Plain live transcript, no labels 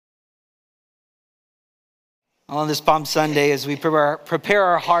On this Palm Sunday, as we prepare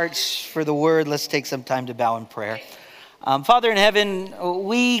our hearts for the word, let's take some time to bow in prayer. Father in heaven,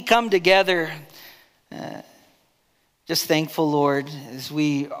 we come together just thankful, Lord, as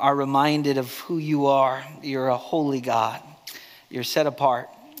we are reminded of who you are. You're a holy God. You're set apart.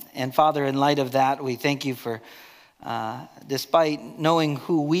 And Father, in light of that, we thank you for, despite knowing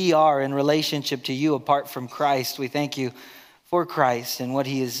who we are in relationship to you apart from Christ, we thank you for Christ and what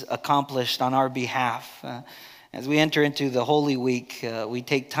he has accomplished on our behalf. As we enter into the Holy Week, we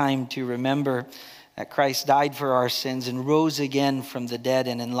take time to remember that Christ died for our sins and rose again from the dead.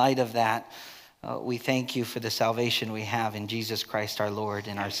 And in light of that, we thank you for the salvation we have in Jesus Christ, our Lord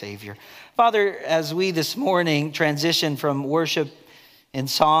and our Savior. Father, as we this morning transition from worship in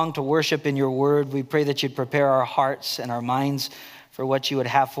song to worship in your word, we pray that you'd prepare our hearts and our minds for what you would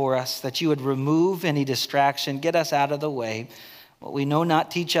have for us, that you would remove any distraction, get us out of the way. What we know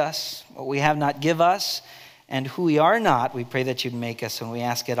not, teach us. What we have not, give us. And who we are not, we pray that you'd make us. And we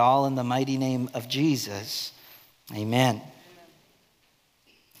ask it all in the mighty name of Jesus. Amen.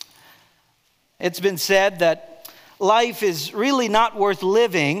 It's been said that life is really not worth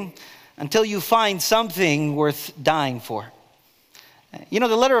living until you find something worth dying for. You know,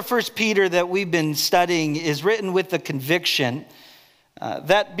 the letter of 1 Peter that we've been studying is written with the conviction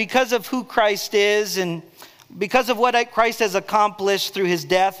that because of who Christ is and because of what Christ has accomplished through his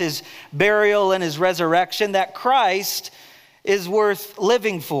death, his burial, and his resurrection, that Christ is worth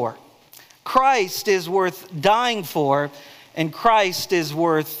living for. Christ is worth dying for, and Christ is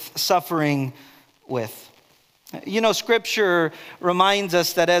worth suffering with. You know, Scripture reminds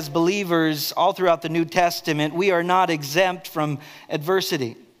us that as believers, all throughout the New Testament, we are not exempt from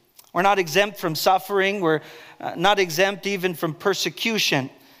adversity. We're not exempt from suffering. We're not exempt even from persecution.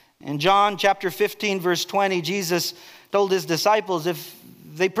 In John chapter 15, verse 20, Jesus told his disciples, if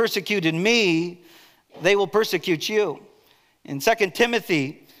they persecuted me, they will persecute you. In 2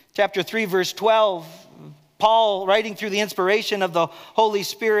 Timothy chapter 3, verse 12, Paul, writing through the inspiration of the Holy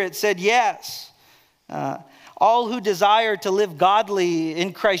Spirit, said, yes, all who desire to live godly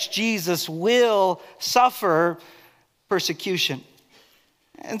in Christ Jesus will suffer persecution.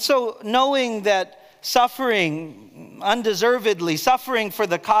 And so knowing that suffering undeservedly, suffering for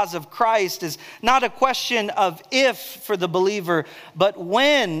the cause of Christ is not a question of if for the believer, but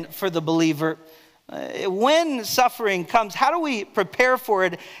when for the believer. When suffering comes, how do we prepare for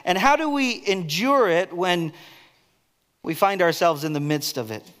it? And how do we endure it when we find ourselves in the midst of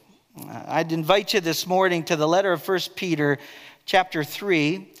it? I'd invite you this morning to the letter of 1 Peter chapter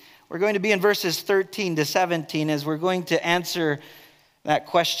 3. We're going to be in verses 13 to 17 as we're going to answer that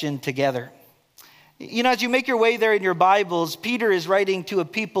question together. You know, as you make your way there in your Bibles, Peter is writing to a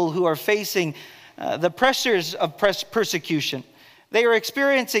people who are facing the pressures of persecution. They are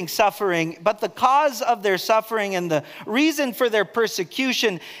experiencing suffering, but the cause of their suffering and the reason for their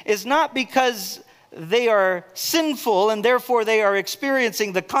persecution is not because they are sinful and therefore they are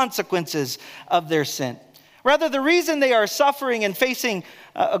experiencing the consequences of their sin. Rather, the reason they are suffering and facing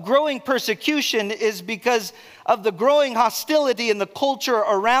a growing persecution is because of the growing hostility in the culture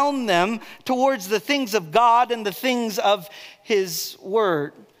around them towards the things of God and the things of his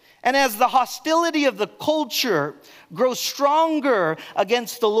word. And as the hostility of the culture grows stronger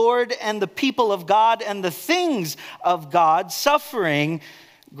against the Lord and the people of God and the things of God, suffering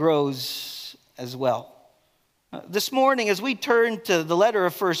grows as well. This morning, as we turn to the letter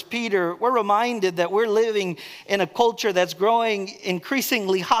of 1 Peter, we're reminded that we're living in a culture that's growing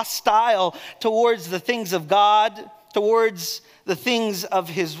increasingly hostile towards the things of God, towards the things of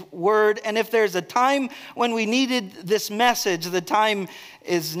his word. And if there's a time when we needed this message, the time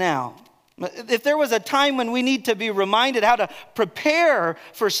is now. If there was a time when we need to be reminded how to prepare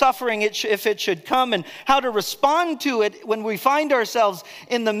for suffering if it should come and how to respond to it when we find ourselves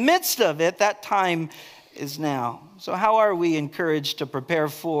in the midst of it, that time is now. So how are we encouraged to prepare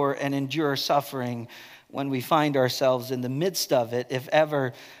for and endure suffering when we find ourselves in the midst of it, if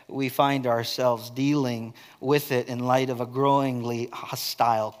ever we find ourselves dealing with it in light of a growingly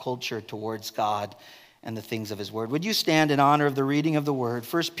hostile culture towards God and the things of his word? Would you stand in honor of the reading of the word?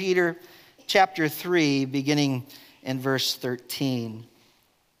 1 Peter chapter 3, beginning in verse 13.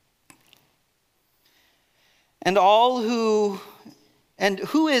 And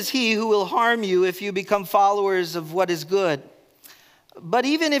who is he who will harm you if you become followers of what is good? But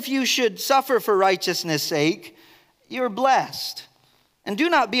even if you should suffer for righteousness' sake, you're blessed. And do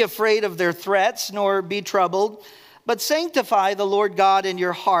not be afraid of their threats, nor be troubled, but sanctify the Lord God in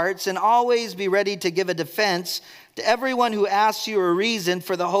your hearts, and always be ready to give a defense to everyone who asks you a reason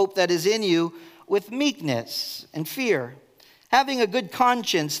for the hope that is in you with meekness and fear, having a good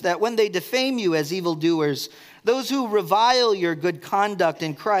conscience, that when they defame you as evildoers, those who revile your good conduct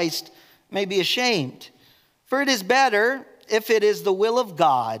in Christ may be ashamed. For it is better, if it is the will of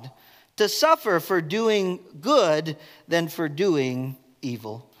God, to suffer for doing good than for doing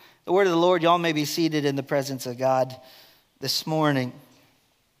evil. The word of the Lord. Y'all may be seated in the presence of God this morning.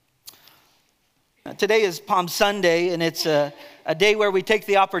 Today is Palm Sunday, and it's a day where we take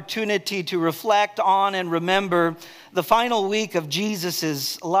the opportunity to reflect on and remember the final week of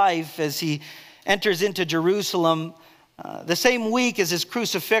Jesus' life as he enters into Jerusalem, the same week as his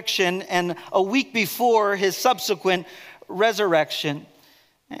crucifixion and a week before his subsequent resurrection.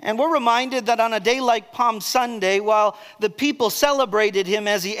 And we're reminded that on a day like Palm Sunday, while the people celebrated him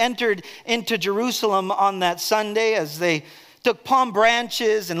as he entered into Jerusalem on that Sunday, as they took palm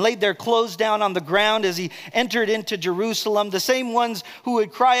branches and laid their clothes down on the ground as he entered into Jerusalem, the same ones who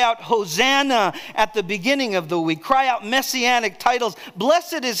would cry out, Hosanna, at the beginning of the week, cry out messianic titles,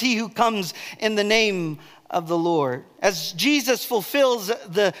 blessed is he who comes in the name of the Lord. As Jesus fulfills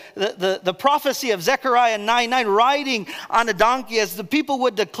the prophecy of Zechariah 9:9, riding on a donkey, as the people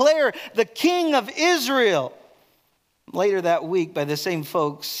would declare the King of Israel. Later that week, by the same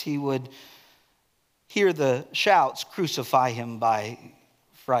folks, he would hear the shouts, crucify him, by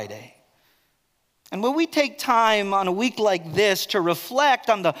Friday. And when we take time on a week like this to reflect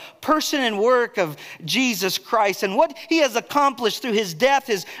on the person and work of Jesus Christ and what he has accomplished through his death,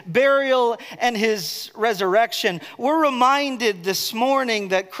 his burial, and his resurrection, we're reminded this morning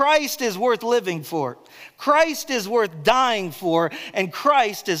that Christ is worth living for. Christ is worth dying for, and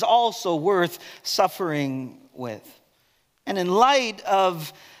Christ is also worth suffering with. And in light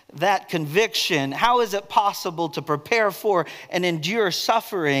of that conviction, how is it possible to prepare for and endure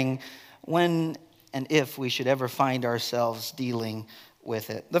suffering when and if we should ever find ourselves dealing with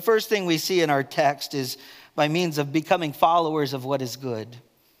it? The first thing we see in our text is by means of becoming followers of what is good.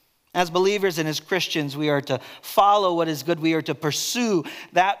 As believers and as Christians, we are to follow what is good. We are to pursue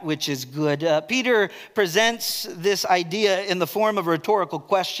that which is good. Peter presents this idea in the form of a rhetorical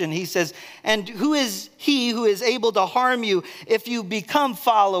question. He says, and who is he who is able to harm you if you become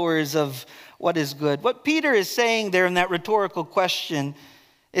followers of what is good? What Peter is saying there in that rhetorical question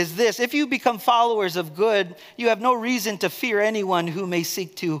is this: if you become followers of good, you have no reason to fear anyone who may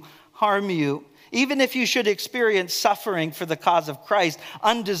seek to harm you. Even if you should experience suffering for the cause of Christ,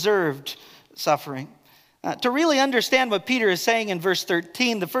 undeserved suffering. To really understand what Peter is saying in verse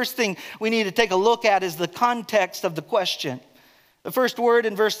 13, the first thing we need to take a look at is the context of the question. The first word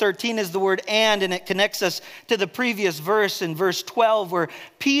in verse 13 is the word and it connects us to the previous verse in verse 12, where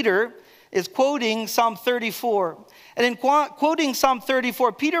Peter is quoting Psalm 34. And in quoting Psalm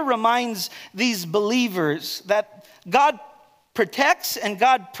 34, Peter reminds these believers that God protects and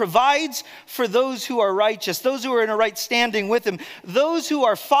God provides for those who are righteous, those who are in a right standing with him, those who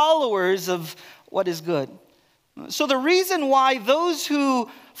are followers of what is good. So the reason why those who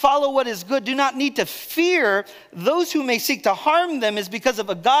follow what is good do not need to fear those who may seek to harm them is because of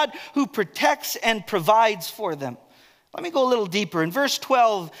a God who protects and provides for them. Let me go a little deeper. In verse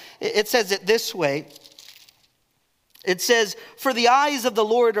 12, it says it this way. It says, for the eyes of the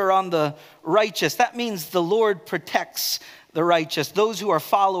Lord are on the righteous. That means the Lord protects the righteous, those who are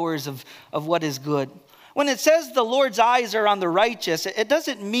followers of what is good. When it says the Lord's eyes are on the righteous, it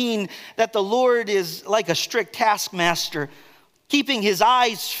doesn't mean that the Lord is like a strict taskmaster, keeping his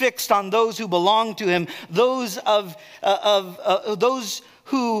eyes fixed on those who belong to him, those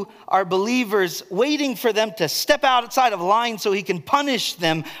who are believers, waiting for them to step outside of line so he can punish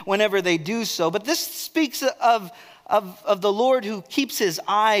them whenever they do so. But this speaks of the Lord who keeps his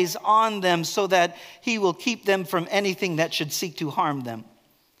eyes on them so that he will keep them from anything that should seek to harm them.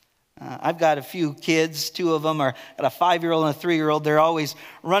 I've got a few kids. Two of them are got a 5-year-old and a 3-year-old. They're always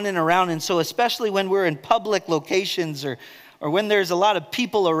running around. And so especially when we're in public locations or when there's a lot of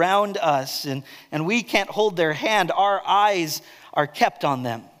people around us and we can't hold their hand, our eyes are kept on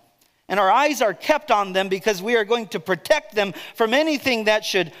them. And our eyes are kept on them because we are going to protect them from anything that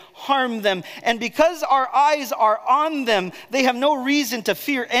should harm them. And because our eyes are on them, they have no reason to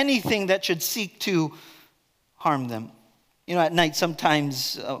fear anything that should seek to harm them. You know, at night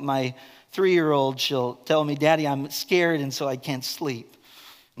sometimes my 3-year-old, she'll tell me, Daddy, I'm scared and so I can't sleep.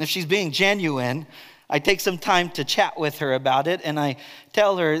 And if she's being genuine, I take some time to chat with her about it. And I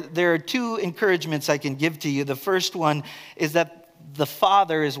tell her there are 2 encouragements I can give to you. The first one is that the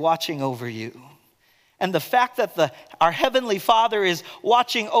Father is watching over you. And the fact that our Heavenly Father is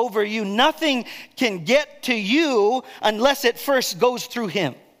watching over you, nothing can get to you unless it first goes through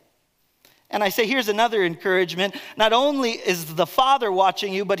him. And I say, here's another encouragement. Not only is the Father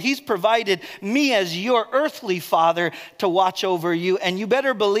watching you, but he's provided me as your earthly father to watch over you. And you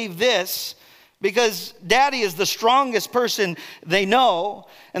better believe this, because Daddy is the strongest person they know,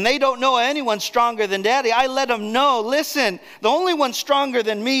 and they don't know anyone stronger than Daddy. I let them know, listen, the only one stronger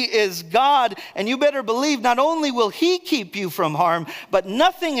than me is God, and you better believe not only will he keep you from harm, but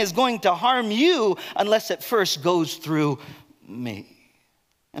nothing is going to harm you unless it first goes through me.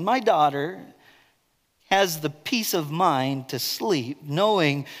 And my daughter has the peace of mind to sleep,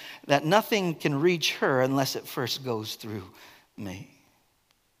 knowing that nothing can reach her unless it first goes through me.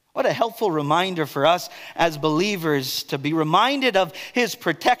 What a helpful reminder for us as believers to be reminded of his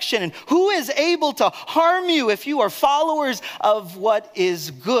protection and who is able to harm you if you are followers of what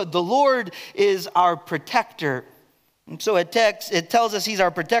is good. The Lord is our protector. And so it tells us he's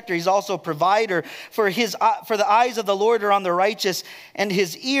our protector. He's also provider. For the eyes of the Lord are on the righteous, and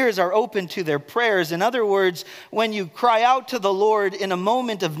his ears are open to their prayers. In other words, when you cry out to the Lord in a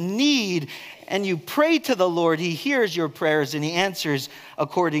moment of need and you pray to the Lord, he hears your prayers and he answers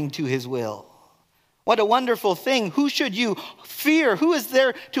according to his will. What a wonderful thing. Who should you fear? Who is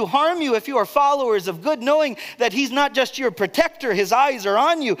there to harm you if you are followers of good, knowing that he's not just your protector, his eyes are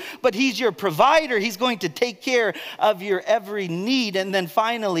on you, but he's your provider. He's going to take care of your every need. And then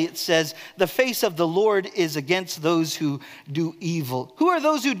finally it says, the face of the Lord is against those who do evil. Who are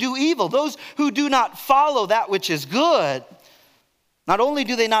those who do evil? Those who do not follow that which is good. Not only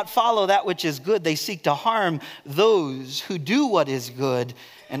do they not follow that which is good, they seek to harm those who do what is good.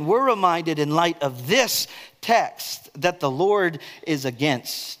 And we're reminded in light of this text that the Lord is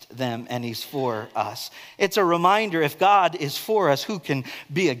against them and he's for us. It's a reminder, if God is for us, who can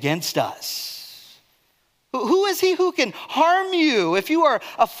be against us? Who is he who can harm you? If you are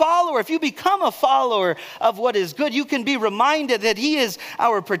a follower, if you become a follower of what is good, you can be reminded that he is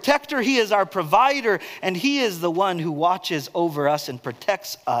our protector, he is our provider, and he is the one who watches over us and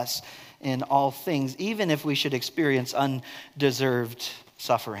protects us in all things, even if we should experience undeserved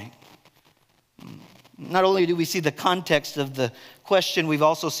suffering. Not only do we see the context of the question, we've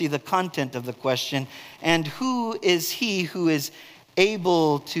also seen the content of the question. And who is he who is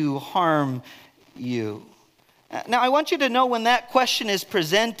able to harm you? Now, I want you to know when that question is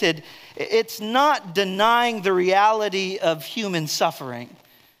presented, it's not denying the reality of human suffering.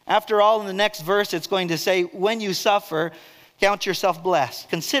 After all, in the next verse, it's going to say, when you suffer, count yourself blessed.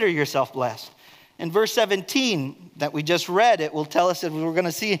 Consider yourself blessed. In verse 17 that we just read, it will tell us that we're going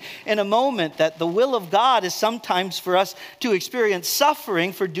to see in a moment that the will of God is sometimes for us to experience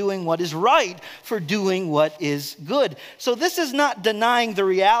suffering for doing what is right, for doing what is good. So this is not denying the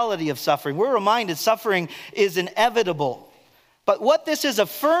reality of suffering. We're reminded suffering is inevitable. But what this is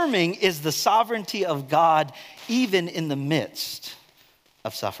affirming is the sovereignty of God even in the midst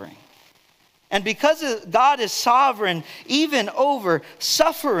of suffering. And because God is sovereign even over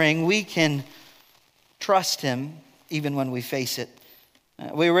suffering, we can trust him even when we face it.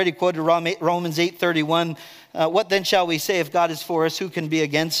 We already quoted Romans 8:31. What then shall we say? If God is for us, who can be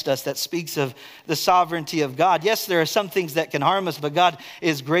against us? That speaks of the sovereignty of God. Yes, there are some things that can harm us, but God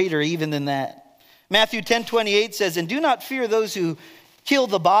is greater even than that. Matthew 10:28 says, and do not fear those who kill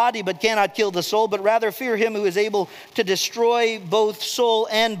the body but cannot kill the soul, but rather fear him who is able to destroy both soul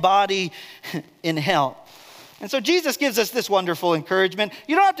and body in hell. And so Jesus gives us this wonderful encouragement.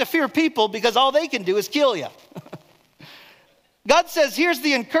 You don't have to fear people because all they can do is kill you. God says, here's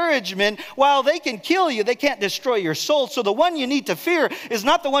the encouragement. While they can kill you, they can't destroy your soul. So the one you need to fear is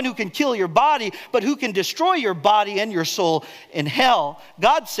not the one who can kill your body, but who can destroy your body and your soul in hell.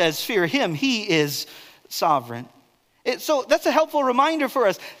 God says, fear him. He is sovereign. So that's a helpful reminder for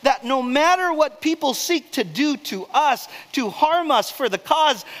us that no matter what people seek to do to us, to harm us for the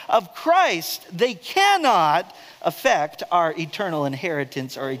cause of Christ, they cannot affect our eternal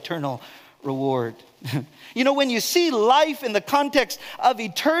inheritance, our eternal reward. You know, when you see life in the context of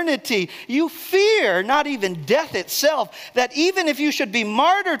eternity, you fear not even death itself, that even if you should be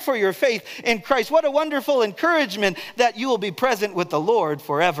martyred for your faith in Christ, what a wonderful encouragement that you will be present with the Lord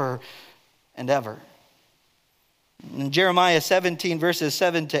forever and ever. In Jeremiah 17, verses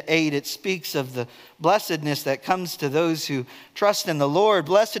 7-8, it speaks of the blessedness that comes to those who trust in the Lord.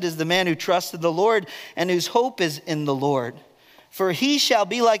 Blessed is the man who trusts in the Lord and whose hope is in the Lord. For he shall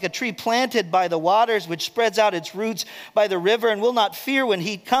be like a tree planted by the waters, which spreads out its roots by the river and will not fear when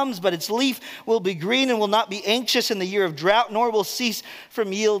heat comes, but its leaf will be green and will not be anxious in the year of drought, nor will cease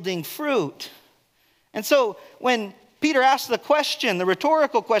from yielding fruit. And so when Peter asks the question, the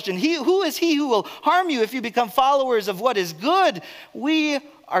rhetorical question, who is he who will harm you if you become followers of what is good? We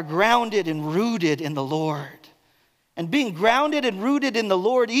are grounded and rooted in the Lord. And being grounded and rooted in the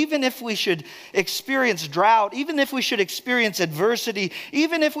Lord, even if we should experience drought, even if we should experience adversity,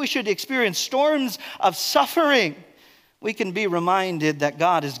 even if we should experience storms of suffering, we can be reminded that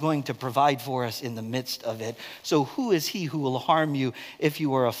God is going to provide for us in the midst of it. So who is he who will harm you if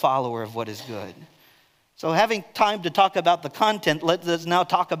you are a follower of what is good? So having time to talk about the content, let's now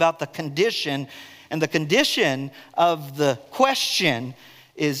talk about the condition. And the condition of the question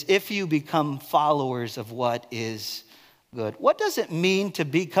is if you become followers of what is good. What does it mean to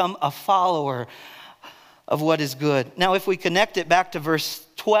become a follower of what is good? Now, if we connect it back to verse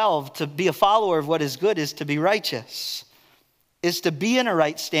 12, to be a follower of what is good is to be righteous, is to be in a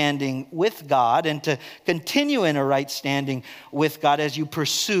right standing with God and to continue in a right standing with God as you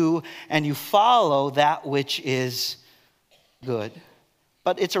pursue and you follow that which is good.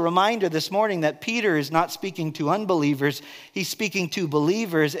 But it's a reminder this morning that Peter is not speaking to unbelievers, he's speaking to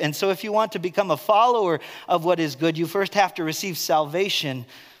believers. And so if you want to become a follower of what is good, you first have to receive salvation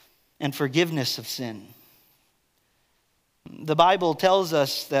and forgiveness of sin. The Bible tells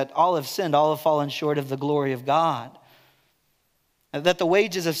us that all have sinned, all have fallen short of the glory of God. That the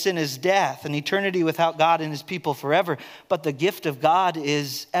wages of sin is death, and eternity without God and his people forever. But the gift of God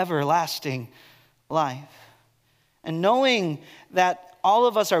is everlasting life. And knowing that all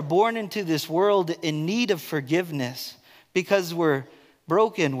of us are born into this world in need of forgiveness because we're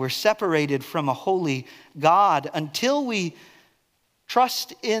broken, we're separated from a holy God. Until we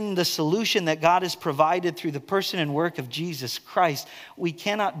trust in the solution that God has provided through the person and work of Jesus Christ, we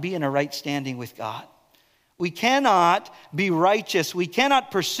cannot be in a right standing with God. We cannot be righteous. We cannot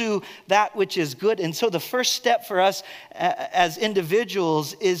pursue that which is good. And so the first step for us as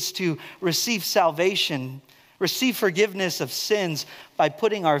individuals is to receive salvation, receive forgiveness of sins by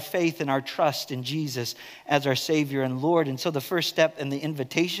putting our faith and our trust in Jesus as our Savior and Lord. And so the first step and the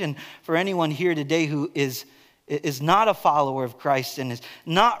invitation for anyone here today who is not a follower of Christ and has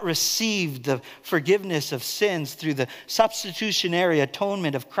not received the forgiveness of sins through the substitutionary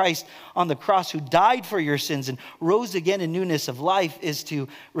atonement of Christ on the cross, who died for your sins and rose again in newness of life, is to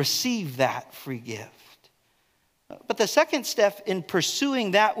receive that free gift. But the second step in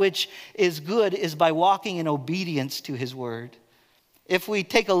pursuing that which is good is by walking in obedience to his word. If we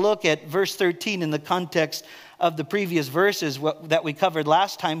take a look at verse 13 in the context of the previous verses that we covered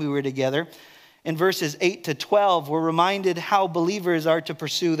last time we were together, in verses 8 to 12, we're reminded how believers are to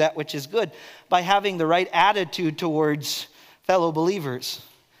pursue that which is good by having the right attitude towards fellow believers.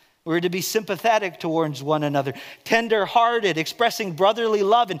 We're to be sympathetic towards one another, tender-hearted, expressing brotherly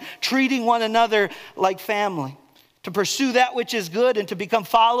love and treating one another like family. To pursue that which is good and to become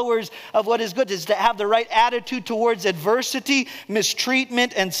followers of what is good is to have the right attitude towards adversity,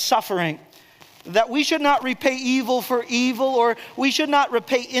 mistreatment, and suffering. That we should not repay evil for evil, or we should not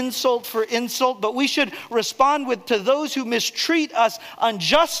repay insult for insult, but we should respond to those who mistreat us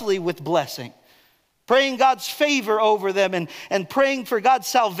unjustly with blessing, praying God's favor over them and praying for God's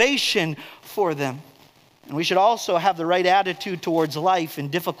salvation for them. And we should also have the right attitude towards life in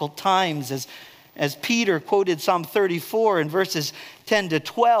difficult times, as Peter quoted Psalm 34 in verses 10 to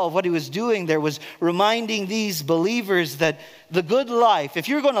 12, what he was doing there was reminding these believers that the good life, if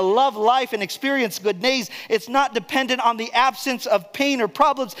you're going to love life and experience good days, it's not dependent on the absence of pain or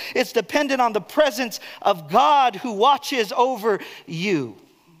problems. It's dependent on the presence of God who watches over you.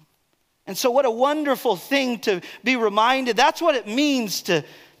 And so what a wonderful thing to be reminded. That's what it means to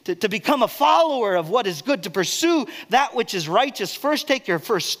become a follower of what is good, to pursue that which is righteous. First, take your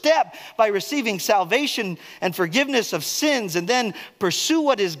first step by receiving salvation and forgiveness of sins, and then pursue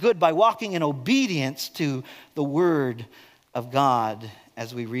what is good by walking in obedience to the word of God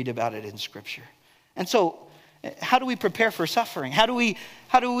as we read about it in Scripture. And so, how do we prepare for suffering? How do we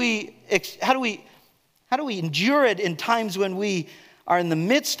endure it in times when we are in the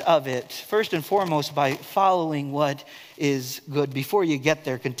midst of it? First and foremost, by following what is good. Before you get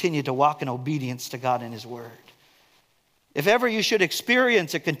there, continue to walk in obedience to God and his word. If ever you should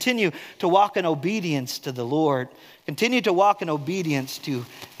experience it, continue to walk in obedience to the Lord. Continue to walk in obedience to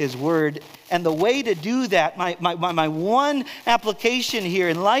his word. And the way to do that, my one application here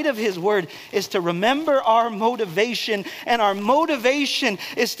in light of his word, is to remember our motivation. And our motivation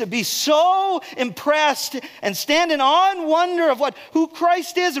is to be so impressed and stand in awe and wonder of who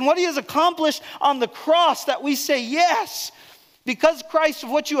Christ is and what he has accomplished on the cross, that we say, yes, because Christ, of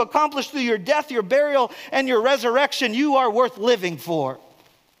what you accomplished through your death, your burial, and your resurrection, you are worth living for.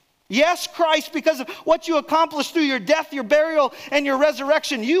 Yes, Christ, because of what you accomplished through your death, your burial, and your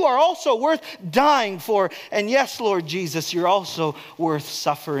resurrection, you are also worth dying for. And yes, Lord Jesus, you're also worth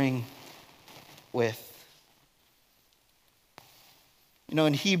suffering with. You know,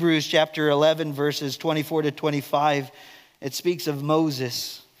 in Hebrews chapter 11, verses 24 to 25, it speaks of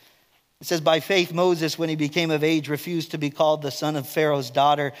Moses. It says, by faith Moses, when he became of age, refused to be called the son of Pharaoh's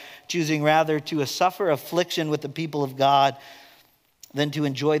daughter, choosing rather to suffer affliction with the people of God than to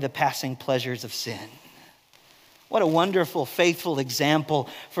enjoy the passing pleasures of sin. What a wonderful, faithful example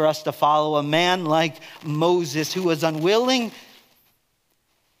for us to follow. A man like Moses who was unwilling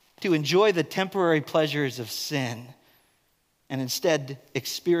to enjoy the temporary pleasures of sin and instead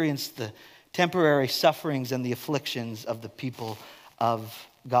experienced the temporary sufferings and the afflictions of the people of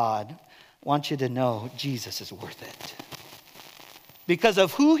God. I want you to know Jesus is worth it. Because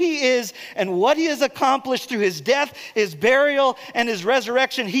of who he is and what he has accomplished through his death, his burial, and his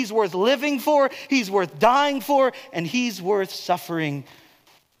resurrection, he's worth living for, he's worth dying for, and he's worth suffering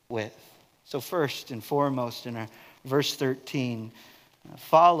with. So first and foremost in our verse 13,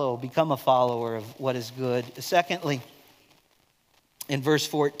 become a follower of what is good. Secondly, in verse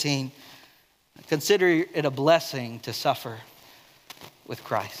 14, consider it a blessing to suffer with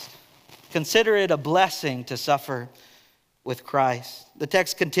Christ. Consider it a blessing to suffer with Christ. The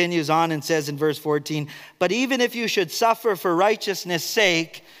text continues on and says in verse 14, but even if you should suffer for righteousness'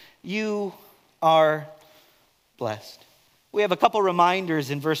 sake, you are blessed. We have a couple reminders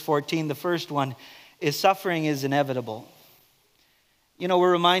in verse 14. The first one is suffering is inevitable. You know,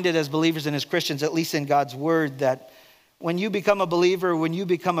 we're reminded as believers and as Christians, at least in God's word, that when you become a believer, when you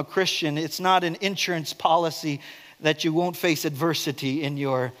become a Christian, it's not an insurance policy that you won't face adversity in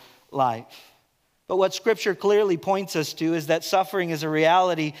your life. But what Scripture clearly points us to is that suffering is a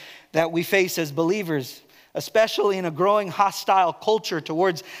reality that we face as believers, especially in a growing hostile culture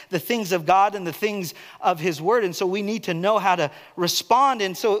towards the things of God and the things of his word. And so we need to know how to respond.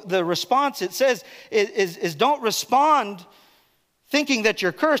 And so the response, it says, is don't respond thinking that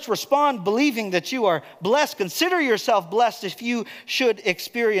you're cursed. Respond believing that you are blessed. Consider yourself blessed if you should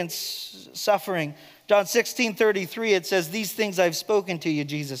experience suffering. John 16:33, it says, these things I've spoken to you,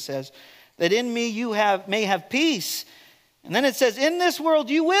 Jesus says, that in me you may have peace. And then it says, in this world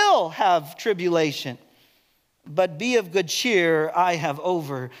you will have tribulation. But be of good cheer, I have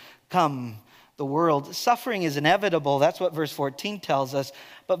overcome the world. Suffering is inevitable. That's what verse 14 tells us.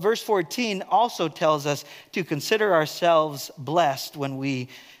 But verse 14 also tells us to consider ourselves blessed when we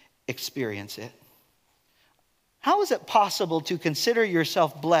experience it. How is it possible to consider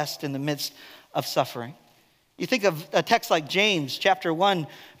yourself blessed in the midst of suffering? You think of a text like James chapter 1,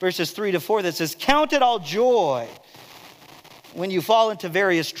 verses 3 to 4 that says, count it all joy when you fall into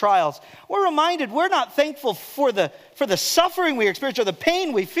various trials. We're reminded we're not thankful for the suffering we experience or the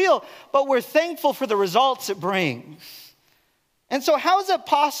pain we feel, but we're thankful for the results it brings. And so how is it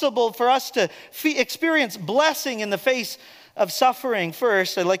possible for us to experience blessing in the face of suffering?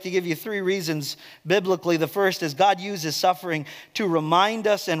 First, I'd like to give you 3 reasons biblically. The first is God uses suffering to remind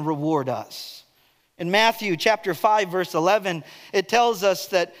us and reward us. In Matthew chapter 5, verse 11, it tells us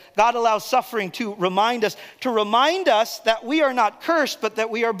that God allows suffering to remind us that we are not cursed, but that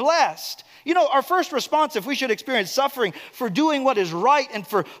we are blessed. You know, our first response, if we should experience suffering for doing what is right and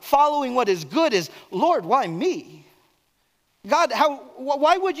for following what is good, is, Lord, why me? God,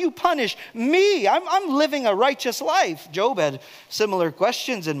 why would you punish me? I'm living a righteous life. Job had similar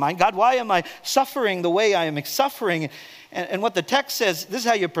questions in mind. God, why am I suffering the way I am suffering? And what the text says, this is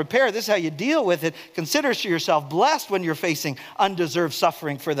how you prepare, this is how you deal with it. Consider yourself blessed when you're facing undeserved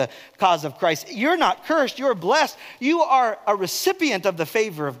suffering for the cause of Christ. You're not cursed, you're blessed. You are a recipient of the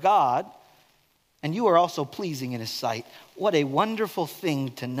favor of God, and you are also pleasing in his sight. What a wonderful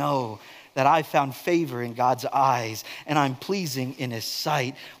thing to know that I found favor in God's eyes, and I'm pleasing in his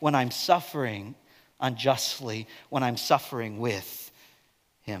sight when I'm suffering unjustly, when I'm suffering with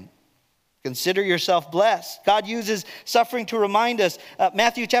him. Consider yourself blessed. God uses suffering to remind us.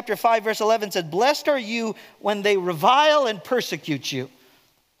 Matthew chapter 5, verse 11 said, blessed are you when they revile and persecute you.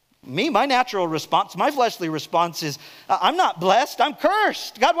 My natural response, my fleshly response is, I'm not blessed, I'm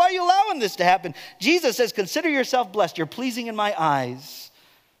cursed. God, why are you allowing this to happen? Jesus says, consider yourself blessed. You're pleasing in my eyes.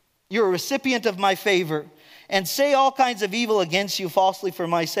 You're a recipient of my favor, and say all kinds of evil against you falsely for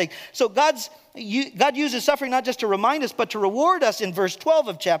my sake. So God uses suffering not just to remind us, but to reward us in verse 12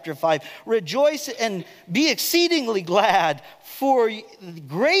 of chapter 5. Rejoice and be exceedingly glad, for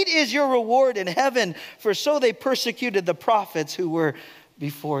great is your reward in heaven, for so they persecuted the prophets who were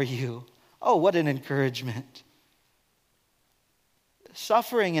before you. Oh, what an encouragement.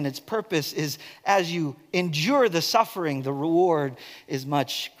 Suffering and its purpose is, as you endure the suffering, the reward is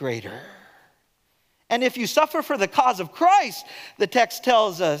much greater. And if you suffer for the cause of Christ, the text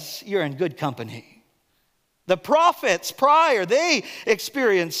tells us you're in good company. The prophets prior, they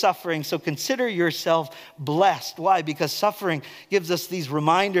experienced suffering. So consider yourself blessed. Why? Because suffering gives us these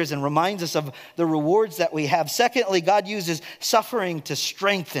reminders and reminds us of the rewards that we have. Secondly, God uses suffering to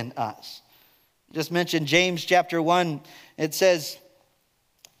strengthen us. Just mentioned James chapter 1. It says,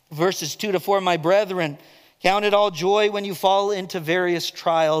 verses 2-4, my brethren, count it all joy when you fall into various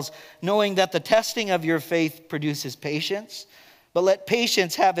trials, knowing that the testing of your faith produces patience. But let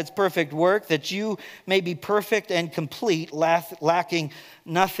patience have its perfect work, that you may be perfect and complete, lacking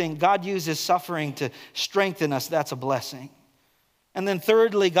nothing. God uses suffering to strengthen us. That's a blessing. And then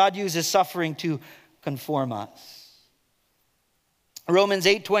thirdly, God uses suffering to conform us. Romans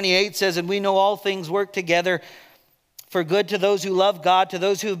 8:28 says, and we know all things work together for good to those who love God, to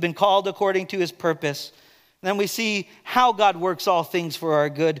those who have been called according to his purpose. Then we see how God works all things for our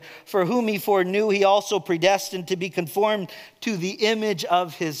good. For whom he foreknew, he also predestined to be conformed to the image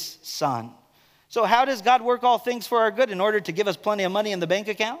of his Son. So how does God work all things for our good? In order to give us plenty of money in the bank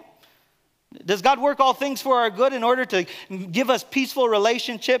account? Does God work all things for our good in order to give us peaceful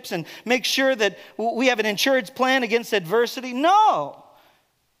relationships and make sure that we have an insurance plan against adversity? No.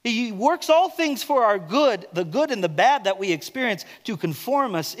 He works all things for our good, the good and the bad that we experience, to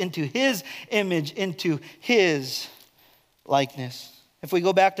conform us into his image, into his likeness. If we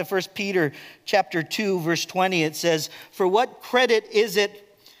go back to 1 Peter chapter 2, verse 20, it says, for what credit is it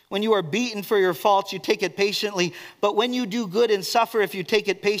when you are beaten for your faults, you take it patiently. But when you do good and suffer, if you take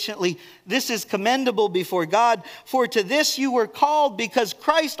it patiently, this is commendable before God. For to this you were called, because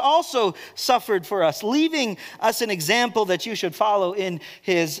Christ also suffered for us, leaving us an example that you should follow in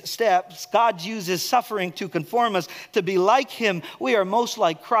his steps. God uses suffering to conform us, to be like him. We are most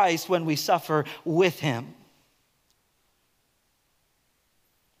like Christ when we suffer with him.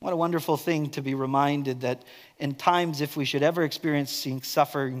 What a wonderful thing to be reminded that in times if we should ever experience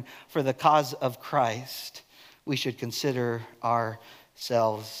suffering for the cause of Christ, we should consider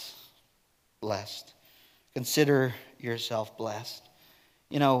ourselves blessed. Consider yourself blessed.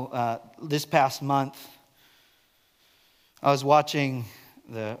 You know, this past month, I was watching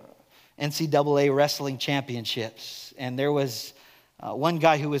the NCAA wrestling championships, and there was one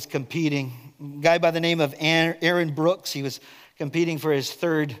guy who was competing, a guy by the name of Aaron Brooks. He was competing for his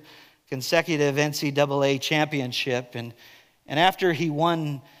third consecutive NCAA championship. And after he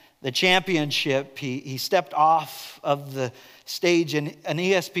won the championship, he stepped off of the stage, and an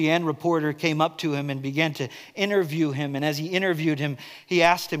ESPN reporter came up to him and began to interview him. And as he interviewed him, he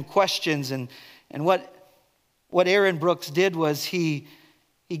asked him questions. And what Aaron Brooks did was he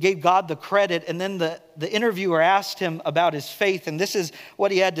gave God the credit, and then the interviewer asked him about his faith, and this is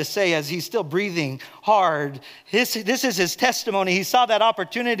what he had to say as he's still breathing hard. This is his testimony. He saw that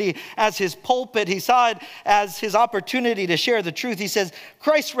opportunity as his pulpit. He saw it as his opportunity to share the truth. He says,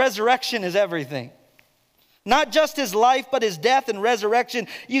 Christ's resurrection is everything. Not just his life, but his death and resurrection.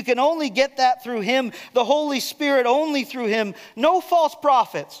 You can only get that through him. The Holy Spirit, only through him. No false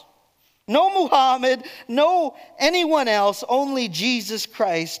prophets. No Muhammad, no anyone else, only Jesus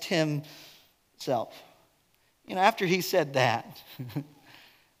Christ himself. You know, after he said that,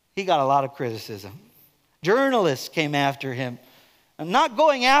 he got a lot of criticism. Journalists came after him, not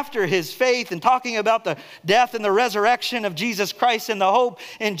going after his faith and talking about the death and the resurrection of Jesus Christ and the hope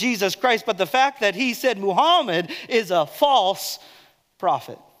in Jesus Christ, but the fact that he said Muhammad is a false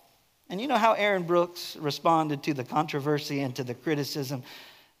prophet. And you know how Aaron Brooks responded to the controversy and to the criticism?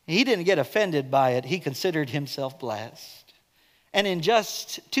 He didn't get offended by it. He considered himself blessed. And in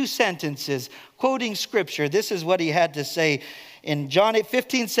just 2 sentences, quoting scripture, this is what he had to say. In John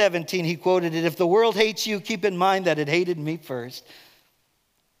 15:17, he quoted it, if the world hates you, keep in mind that it hated me first.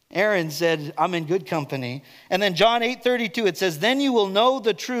 Aaron said, I'm in good company. And then John 8:32, it says, then you will know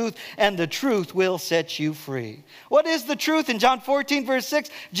the truth, and the truth will set you free. What is the truth? In John 14, verse 6,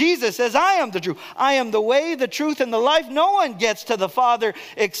 Jesus says, I am the truth. I am the way, the truth, and the life. No one gets to the Father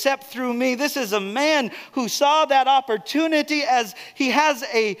except through me. This is a man who saw that opportunity as he has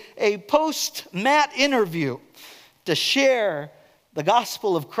a post-mat interview to share the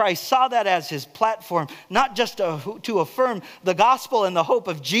gospel of Christ, saw that as his platform, not just to affirm the gospel and the hope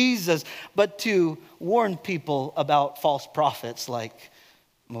of Jesus, but to warn people about false prophets like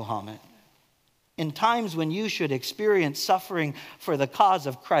Muhammad. In times when you should experience suffering for the cause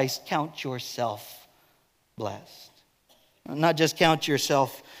of Christ, count yourself blessed. Not just count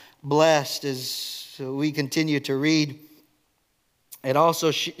yourself blessed, as we continue to read. It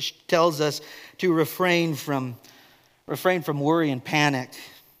also tells us to refrain from worry and panic.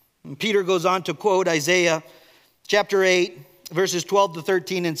 And Peter goes on to quote Isaiah chapter 8, verses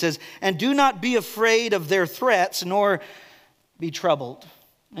 12-13, and says, and do not be afraid of their threats, nor be troubled.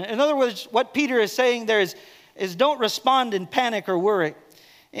 In other words, what Peter is saying there is don't respond in panic or worry.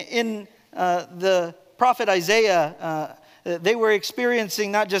 In the prophet Isaiah, they were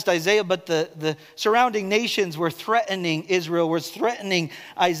experiencing, not just Isaiah, but the surrounding nations were threatening Israel, was threatening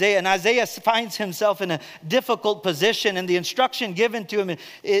Isaiah. And Isaiah finds himself in a difficult position. And the instruction given to him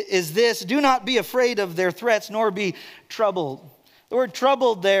is this: do not be afraid of their threats, nor be troubled. The word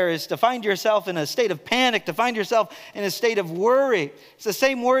troubled there is to find yourself in a state of panic, to find yourself in a state of worry. It's the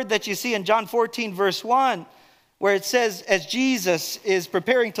same word that you see in John 14, verse 1. Where it says, as Jesus is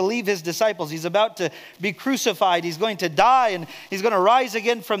preparing to leave his disciples, he's about to be crucified, he's going to die, and he's going to rise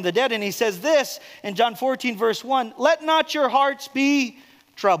again from the dead. And he says this in John 14, verse 1, let not your hearts be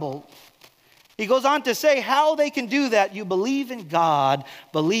troubled. He goes on to say how they can do that. You believe in God,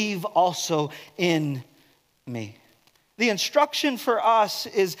 believe also in me. The instruction for us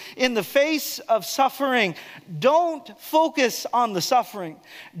is, in the face of suffering, don't focus on the suffering.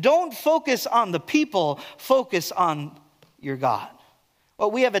 Don't focus on the people. Focus on your God.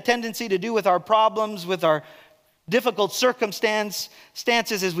 What we have a tendency to do with our problems, with our difficult circumstances,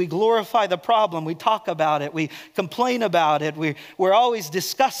 is we glorify the problem. We talk about it. We complain about it. We're always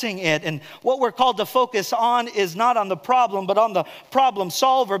discussing it. And what we're called to focus on is not on the problem, but on the problem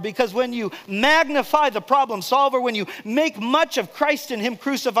solver. Because when you magnify the problem solver, when you make much of Christ and him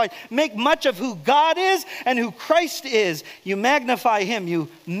crucified, make much of who God is and who Christ is, you magnify him. You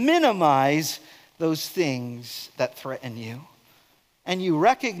minimize those things that threaten you. And you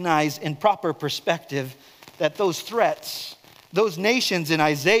recognize in proper perspective that those threats, those nations in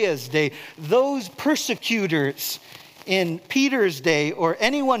Isaiah's day, those persecutors in Peter's day, or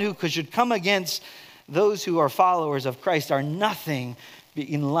anyone who should come against those who are followers of Christ, are nothing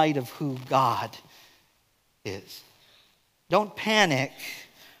in light of who God is. Don't panic,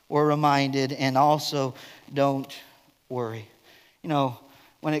 we're reminded, and also don't worry. You know,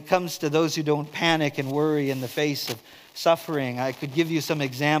 when it comes to those who don't panic and worry in the face of suffering, I could give you some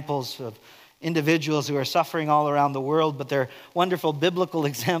examples of individuals who are suffering all around the world, but they're wonderful biblical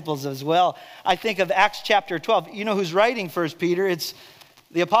examples as well. I think of Acts chapter 12. You know who's writing 1 Peter? It's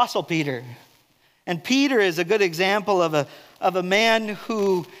the Apostle Peter. And Peter is a good example of a man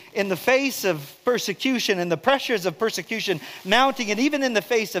who, in the face of persecution and the pressures of persecution mounting, and even in the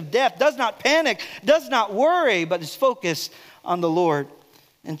face of death, does not panic, does not worry, but is focused on the Lord.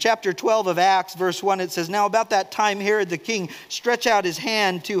 In chapter 12 of Acts, verse 1, it says, now about that time Herod the king stretched out his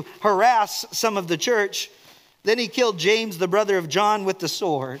hand to harass some of the church. Then he killed James, the brother of John, with the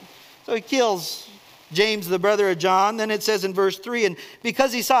sword. So he kills James, the brother of John. Then it says in verse 3, and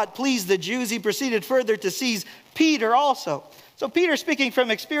because he saw it pleased the Jews, he proceeded further to seize Peter also. So Peter speaking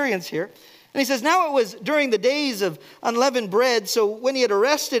from experience here. And he says, now it was during the days of unleavened bread, so when he had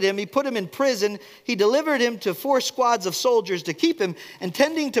arrested him, he put him in prison. He delivered him to 4 squads of soldiers to keep him,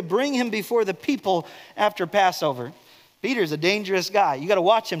 intending to bring him before the people after Passover. Peter's a dangerous guy. You got to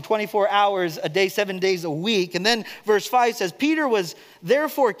watch him 24 hours a day, 7 days a week. And then verse 5 says, Peter was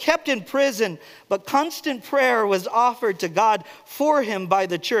therefore kept in prison, but constant prayer was offered to God for him by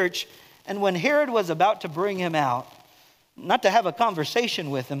the church. And when Herod was about to bring him out, not to have a conversation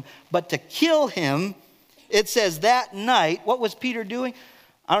with him, but to kill him, it says that night, what was Peter doing?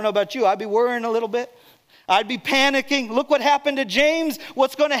 I don't know about you, I'd be worrying a little bit. I'd be panicking. Look what happened to James.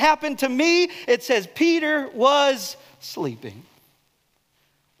 What's going to happen to me? It says Peter was sleeping.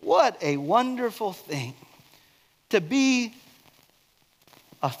 What a wonderful thing to be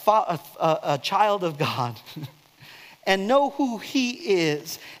a child of God. And know who he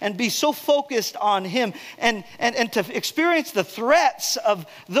is and be so focused on him and to experience the threats of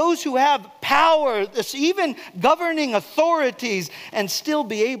those who have power, even governing authorities, and still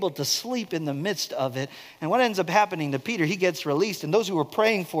be able to sleep in the midst of it. And what ends up happening to Peter, he gets released. And those who were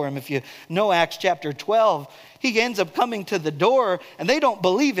praying for him, if you know Acts chapter 12, he ends up coming to the door and they don't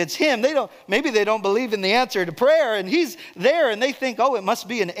believe it's him. Maybe they don't believe in the answer to prayer, and he's there and they think, oh, it must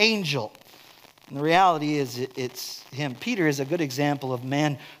be an angel. And the reality is it's him. Peter is a good example of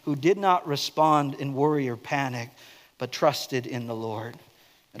man who did not respond in worry or panic, but trusted in the Lord.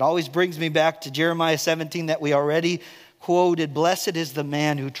 It always brings me back to Jeremiah 17 that we already quoted. Blessed is the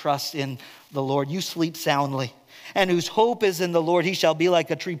man who trusts in the Lord. You sleep soundly. And whose hope is in the Lord. He shall be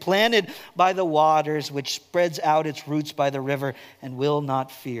like a tree planted by the waters, which spreads out its roots by the river and will not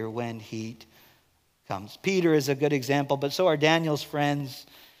fear when heat comes. Peter is a good example, but so are Daniel's friends.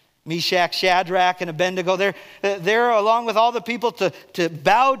 Meshach, Shadrach, and Abednego, they're along with all the people to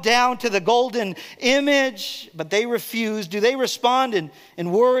bow down to the golden image, but they refuse. Do they respond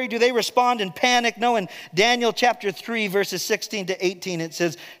in worry? Do they respond in panic? No, in Daniel chapter 3, verses 16 to 18, it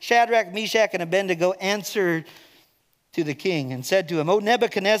says, Shadrach, Meshach, and Abednego answered to the king and said to him, O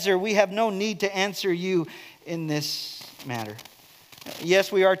Nebuchadnezzar, we have no need to answer you in this matter.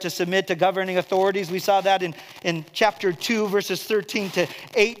 Yes, we are to submit to governing authorities. We saw that in chapter 2, verses 13 to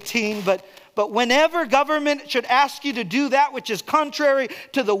 18. But whenever government should ask you to do that which is contrary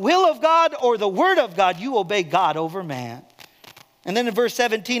to the will of God or the word of God, you obey God over man. And then in verse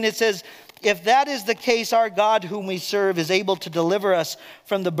 17 it says, if that is the case, our God whom we serve is able to deliver us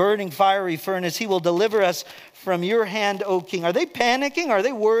from the burning fiery furnace. He will deliver us from your hand, O king. Are they panicking? Are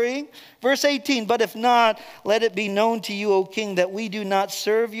they worrying? Verse 18, but if not, let it be known to you, O king, that we do not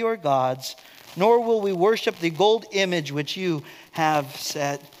serve your gods, nor will we worship the gold image which you have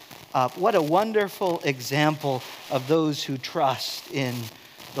set up. What a wonderful example of those who trust in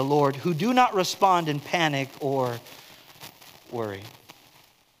the Lord, who do not respond in panic or worry.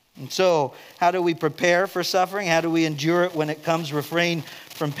 And so, how do we prepare for suffering? How do we endure it when it comes? Refrain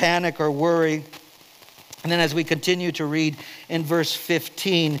from panic or worry. And then as we continue to read in verse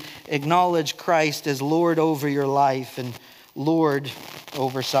 15, acknowledge Christ as Lord over your life and Lord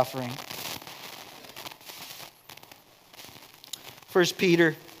over suffering. 1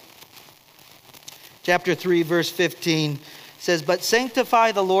 Peter chapter 3, verse 15 says, but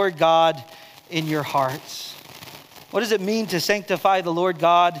sanctify the Lord God in your hearts. What does it mean to sanctify the Lord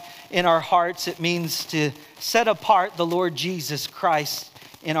God in our hearts? It means to set apart the Lord Jesus Christ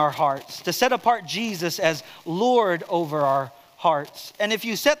in our hearts. To set apart Jesus as Lord over our hearts. And if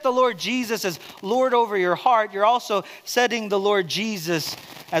you set the Lord Jesus as Lord over your heart, you're also setting the Lord Jesus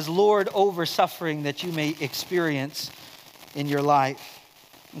as Lord over suffering that you may experience in your life.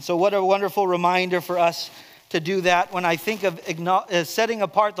 And so what a wonderful reminder for us to do that. When I think of setting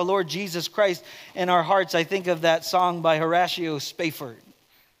apart the Lord Jesus Christ in our hearts, I think of that song by Horatio Spafford,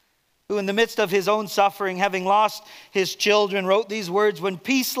 who in the midst of his own suffering, having lost his children, wrote these words, when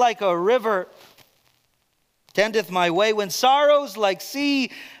peace like a river tendeth my way, when sorrows like sea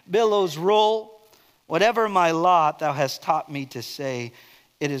billows roll, whatever my lot, thou hast taught me to say,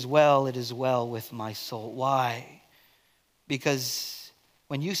 it is well with my soul. Why? Because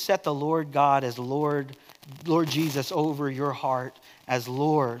when you set the Lord God as Lord Jesus over your heart as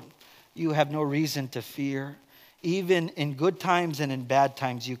Lord, you have no reason to fear. Even in good times and in bad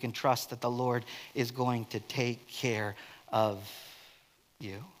times, you can trust that the Lord is going to take care of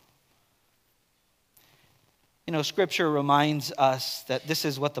you. You know, Scripture reminds us that this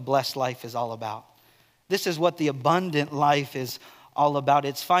is what the blessed life is all about. This is what the abundant life is all about.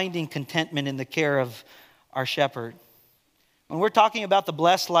 It's finding contentment in the care of our shepherd. When we're talking about the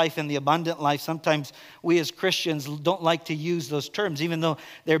blessed life and the abundant life, sometimes we as Christians don't like to use those terms, even though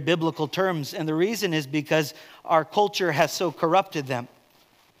they're biblical terms. And the reason is because our culture has so corrupted them.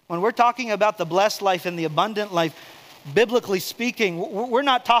 When we're talking about the blessed life and the abundant life, biblically speaking, we're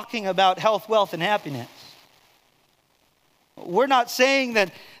not talking about health, wealth, and happiness. We're not saying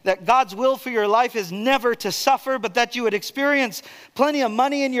that God's will for your life is never to suffer, but that you would experience plenty of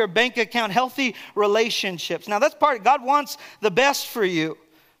money in your bank account, healthy relationships. Now that's part, God wants the best for you,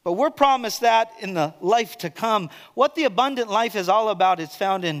 but we're promised that in the life to come. What the abundant life is all about is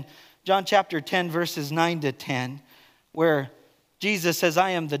found in John chapter 10, verses 9 to 10, where Jesus says,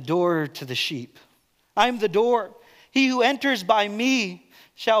 I am the door to the sheep. I am the door. He who enters by me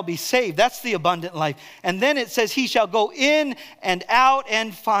shall be saved. That's the abundant life. And then it says he shall go in and out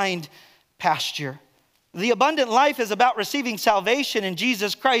and find pasture. The abundant life is about receiving salvation in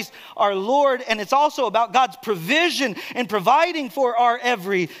Jesus Christ our Lord, and it's also about God's provision and providing for our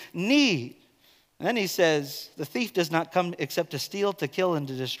every need. And then he says, the thief does not come except to steal, to kill, and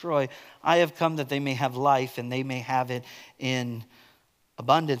to destroy. I have come that they may have life and they may have it in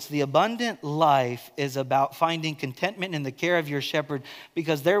abundance. The abundant life is about finding contentment in the care of your shepherd,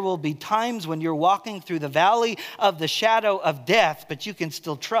 because there will be times when you're walking through the valley of the shadow of death, but you can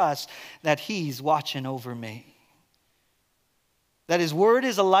still trust that he's watching over me. That his word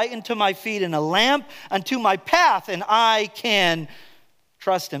is a light unto my feet and a lamp unto my path, and I can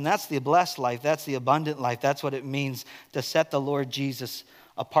trust him. That's the blessed life. That's the abundant life. That's what it means to set the Lord Jesus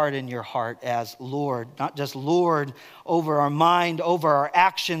apart in your heart as Lord. Not just Lord over our mind, over our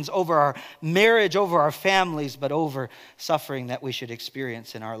actions, over our marriage, over our families, but over suffering that we should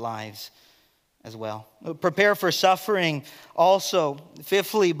experience in our lives as well. Prepare for suffering also,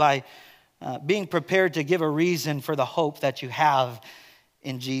 fifthly, by being prepared to give a reason for the hope that you have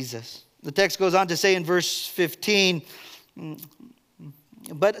in Jesus. The text goes on to say in verse 15,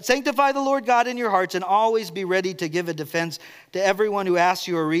 but sanctify the Lord God in your hearts, and always be ready to give a defense to everyone who asks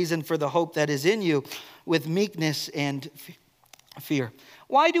you a reason for the hope that is in you, with meekness and fear.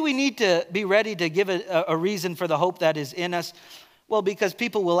 Why do we need to be ready to give a reason for the hope that is in us? Well, because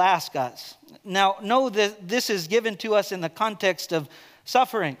people will ask us. Now, know that this is given to us in the context of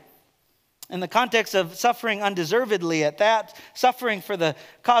suffering. In the context of suffering undeservedly at that, suffering for the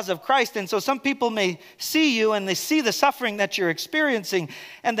cause of Christ. And so some people may see you and they see the suffering that you're experiencing,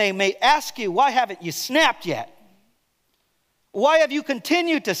 and they may ask you, why haven't you snapped yet? Why have you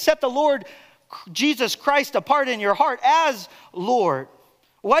continued to set the Lord Jesus Christ apart in your heart as Lord?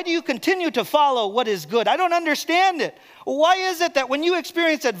 Why do you continue to follow what is good? I don't understand it. Why is it that when you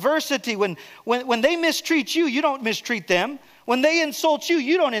experience adversity, when they mistreat you, you don't mistreat them? When they insult you,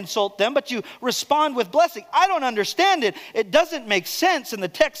 you don't insult them, but you respond with blessing. I don't understand it. It doesn't make sense. And the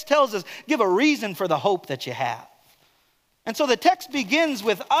text tells us, give a reason for the hope that you have. And so the text begins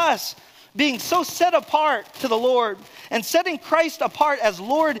with us being so set apart to the Lord and setting Christ apart as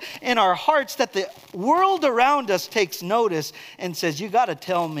Lord in our hearts that the world around us takes notice and says, you got to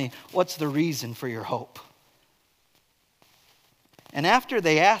tell me what's the reason for your hope. And after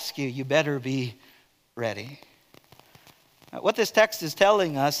they ask you, you better be ready. What this text is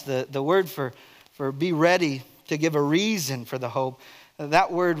telling us, the word for be ready to give a reason for the hope,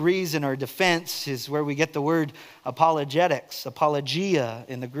 that word reason or defense is where we get the word apologetics, apologia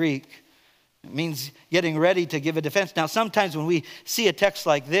in the Greek. It means getting ready to give a defense. Now, sometimes when we see a text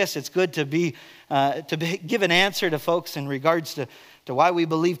like this, it's good to give an answer to folks in regards to why we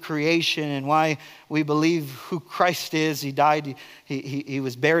believe creation and why we believe who Christ is. He died, he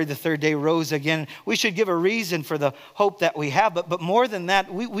was buried, the third day rose again. We should give a reason for the hope that we have. But more than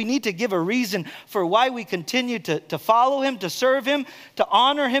that, we need to give a reason for why we continue to follow him, to serve him, to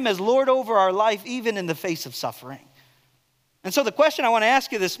honor him as Lord over our life, even in the face of suffering. And so the question I want to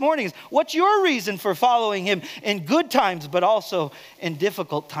ask you this morning is, what's your reason for following him in good times, but also in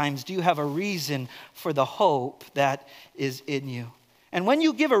difficult times? Do you have a reason for the hope that is in you? And when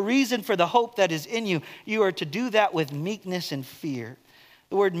you give a reason for the hope that is in you, you are to do that with meekness and fear.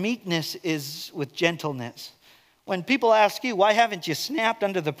 The word meekness is with gentleness. When people ask you, why haven't you snapped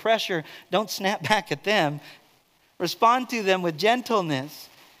under the pressure? Don't snap back at them. Respond to them with gentleness.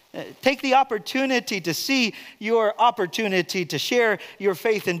 Take the opportunity to see your opportunity to share your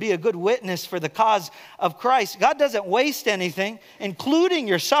faith and be a good witness for the cause of Christ. God doesn't waste anything, including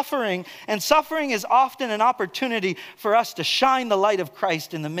your suffering. And suffering is often an opportunity for us to shine the light of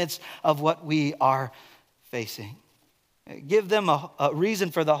Christ in the midst of what we are facing. Give them a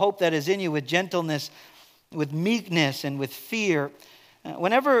reason for the hope that is in you with gentleness, with meekness, and with fear.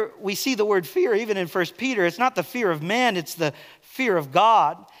 Whenever we see the word fear, even in 1 Peter, it's not the fear of man, it's the fear of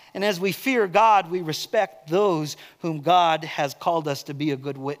God. And as we fear God, we respect those whom God has called us to be a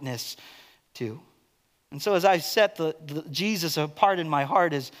good witness to. And so as I set the Jesus apart in my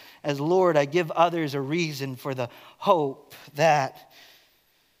heart as Lord, I give others a reason for the hope that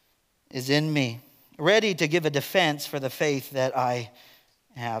is in me, ready to give a defense for the faith that I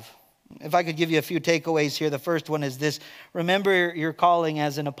have. If I could give you a few takeaways here, the first one is this: remember your calling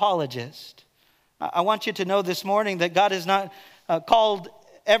as an apologist. I want you to know this morning that God has not called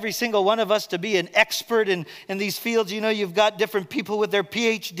every single one of us to be an expert in these fields. You know, you've got different people with their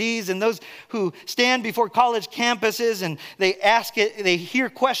PhDs and those who stand before college campuses and they hear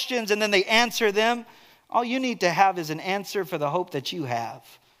questions and then they answer them. All you need to have is an answer for the hope that you have.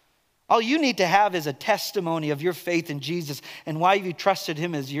 All you need to have is a testimony of your faith in Jesus and why you trusted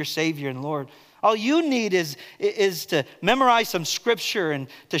him as your Savior and Lord. All you need is to memorize some scripture and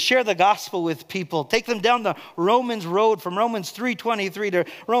to share the gospel with people. Take them down the Romans road from Romans 3:23 to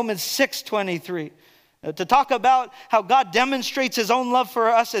Romans 6:23. To talk about how God demonstrates his own love for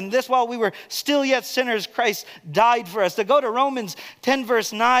us, and this while we were still yet sinners, Christ died for us. To go to Romans 10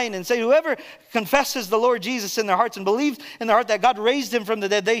 verse 9 and say, whoever confesses the Lord Jesus in their hearts and believes in their heart that God raised him from the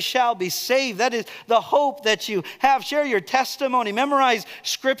dead, they shall be saved. That is the hope that you have. Share your testimony, memorize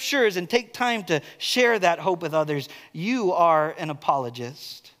scriptures, and take time to share that hope with others. You are an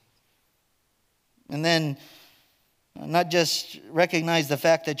apologist. And then not just recognize the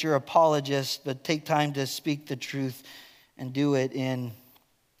fact that you're an apologist, but take time to speak the truth and do it in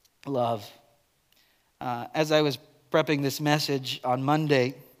love. As I was prepping this message on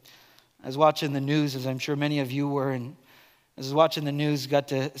Monday, I was watching the news, as I'm sure many of you were, and as I was watching the news, got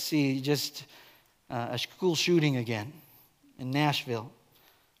to see just a school shooting again in Nashville.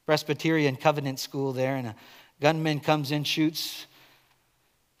 Presbyterian Covenant School there, and a gunman comes in, shoots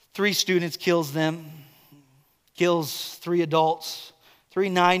 3 students, kills them. Kills 3 adults, 3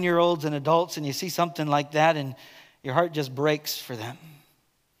 9-year-olds and adults, and you see something like that and your heart just breaks for them.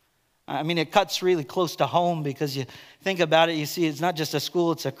 I mean, it cuts really close to home because you think about it, you see it's not just a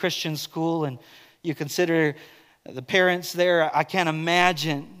school, it's a Christian school, and you consider the parents there. I can't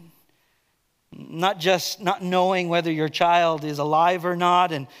imagine Not just not knowing whether your child is alive or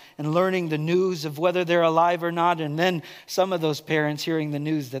not and learning the news of whether they're alive or not. And then some of those parents hearing the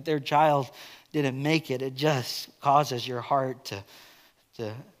news that their child didn't make it. It just causes your heart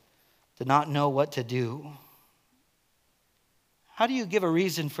to not know what to do. How do you give a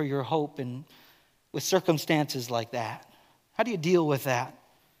reason for your hope with circumstances like that? How do you deal with that?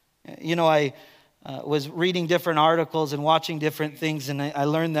 I was reading different articles and watching different things, and I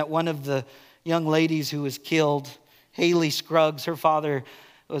learned that one of the young ladies who was killed, Haley Scruggs, her father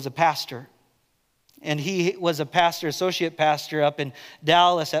was a pastor. And he was a pastor, associate pastor up in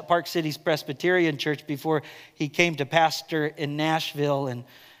Dallas at Park Cities Presbyterian Church before he came to pastor in Nashville.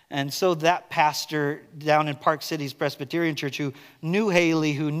 And so that pastor down in Park Cities Presbyterian Church who knew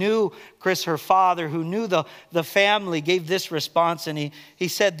Haley, who knew Chris, her father, who knew the family, gave this response. And he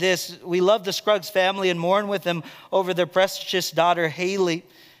said this: "We love the Scruggs family and mourn with them over their precious daughter, Haley.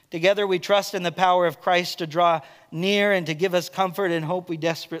 Together we trust in the power of Christ to draw near and to give us comfort and hope we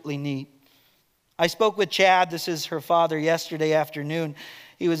desperately need." I spoke with Chad, this is her father, yesterday afternoon.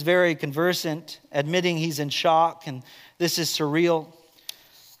 He was very conversant, admitting he's in shock and this is surreal,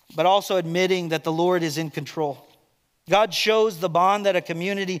 but also admitting that the Lord is in control. God shows the bond that a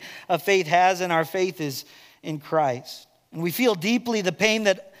community of faith has, and our faith is in Christ. And we feel deeply the pain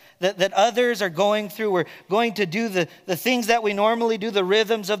that others are going through. We're going to do the things that we normally do, the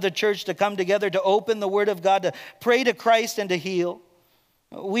rhythms of the church, to come together, to open the Word of God, to pray to Christ and to heal.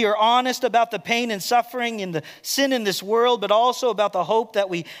 We are honest about the pain and suffering and the sin in this world, but also about the hope that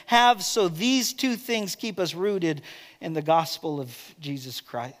we have. So these two things keep us rooted in the gospel of Jesus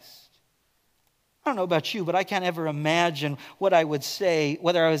Christ. I don't know about you, but I can't ever imagine what I would say,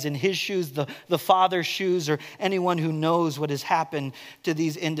 whether I was in his shoes, the father's shoes, or anyone who knows what has happened to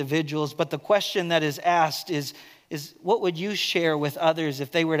these individuals. But the question that is asked is what would you share with others if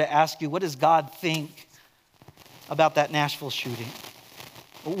they were to ask you, what does God think about that Nashville shooting?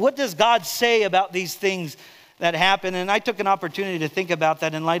 What does God say about these things that happen? And I took an opportunity to think about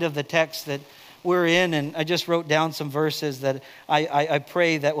that in light of the text that we're in, and I just wrote down some verses that I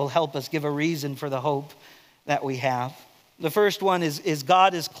pray that will help us give a reason for the hope that we have. The first one is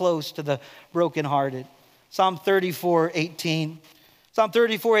God is close to the brokenhearted. Psalm 34:18. Psalm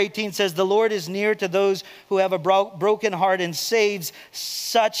 34:18 says, "The Lord is near to those who have a broken heart and saves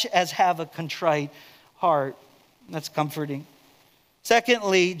such as have a contrite heart." That's comforting.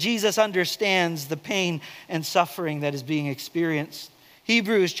 Secondly, Jesus understands the pain and suffering that is being experienced.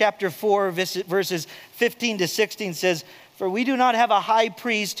 Hebrews chapter 4, verses 15 to 16 says, "For we do not have a high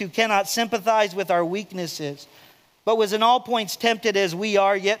priest who cannot sympathize with our weaknesses, but was in all points tempted as we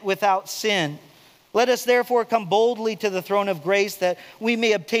are, yet without sin. Let us therefore come boldly to the throne of grace that we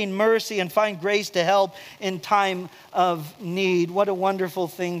may obtain mercy and find grace to help in time of need." What a wonderful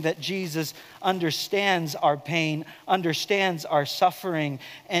thing that Jesus understands our pain, understands our suffering,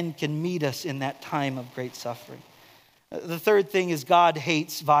 and can meet us in that time of great suffering. The third thing is God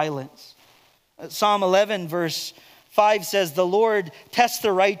hates violence. Psalm 11 verse 5 says, "The Lord tests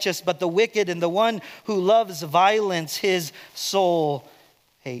the righteous, but the wicked and the one who loves violence, his soul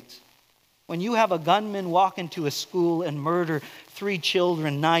hates." When you have a gunman walk into a school and murder 3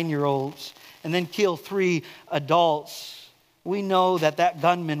 children, 9-year-olds, and then kill 3 adults, we know that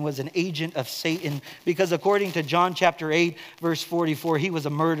gunman was an agent of Satan, because according to John chapter 8, verse 44, he was a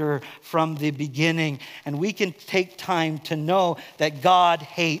murderer from the beginning. And we can take time to know that God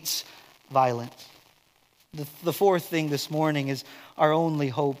hates violence. The fourth thing this morning is our only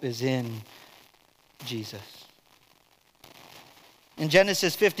hope is in Jesus. In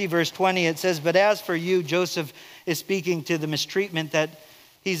Genesis 50, verse 20, it says, "But as for you," Joseph is speaking to the mistreatment that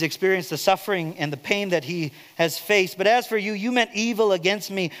he's experienced, the suffering and the pain that he has faced. "But as for you, you meant evil against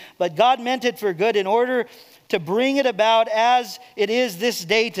me, but God meant it for good in order to bring it about as it is this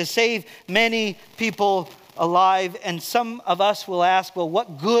day, to save many people alive." And some of us will ask, well,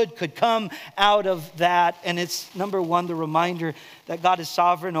 what good could come out of that? And it's, number one, the reminder that God is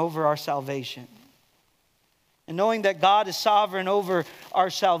sovereign over our salvation. And knowing that God is sovereign over our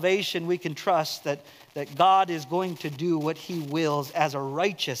salvation, we can trust that God is going to do what he wills as a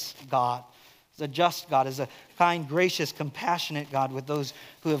righteous God, as a just God, as a kind, gracious, compassionate God with those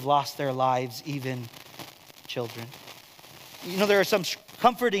who have lost their lives, even children. You know, there are some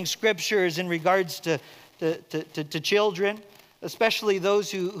comforting scriptures in regards to children, especially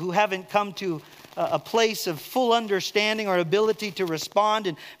those who haven't come to a place of full understanding or ability to respond.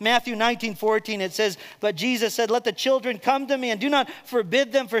 In Matthew 19:14, it says, "But Jesus said, 'Let the children come to me, and do not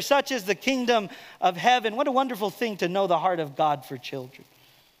forbid them, for such is the kingdom of heaven.'" What a wonderful thing to know the heart of God for children.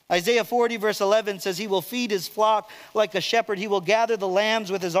 Isaiah 40 verse 11 says, he will feed his flock like a shepherd. He will gather the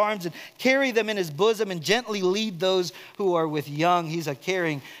lambs with his arms and carry them in his bosom and gently lead those who are with young. He's a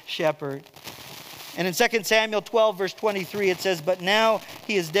caring shepherd. And in 2 Samuel 12 verse 23 it says, but now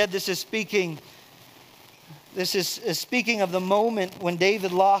he is dead. This is speaking of the moment when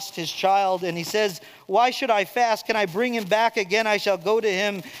David lost his child. And he says, why should I fast? Can I bring him back again? I shall go to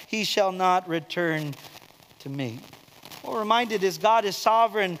him. He shall not return to me. What we're reminded is God is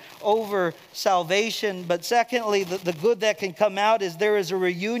sovereign over salvation. But secondly, the good that can come out is there is a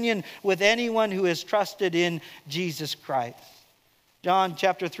reunion with anyone who has trusted in Jesus Christ. John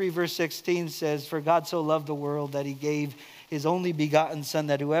chapter 3 verse 16 says, for God so loved the world that he gave his only begotten Son,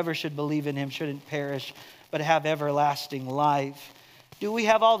 that whoever should believe in him shouldn't perish, but have everlasting life. Do we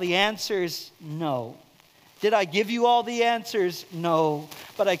have all the answers? No. Did I give you all the answers? No.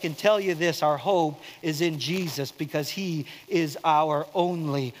 But I can tell you this, our hope is in Jesus because he is our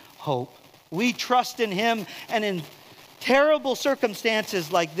only hope. We trust in him, and in terrible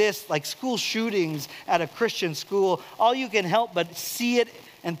circumstances like this, like school shootings at a Christian school, all you can help but see it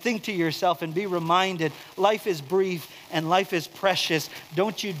and think to yourself and be reminded, life is brief and life is precious.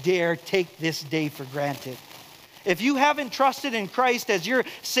 Don't you dare take this day for granted. If you haven't trusted in Christ as your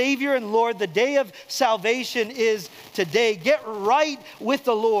Savior and Lord, the day of salvation is today. Get right with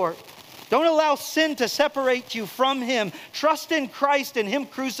the Lord. Don't allow sin to separate you from him. Trust in Christ and him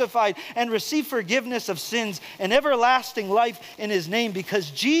crucified and receive forgiveness of sins and everlasting life in his name,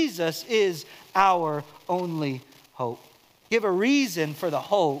 because Jesus is our only hope. Give a reason for the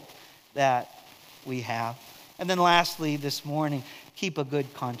hope that we have. And then lastly this morning, keep a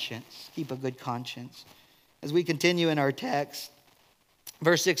good conscience. Keep a good conscience. As we continue in our text,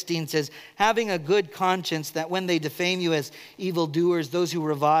 verse 16 says, having a good conscience, that when they defame you as evildoers, those who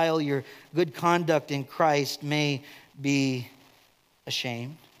revile your good conduct in Christ may be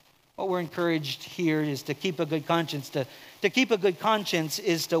ashamed. What we're encouraged here is to keep a good conscience. To keep a good conscience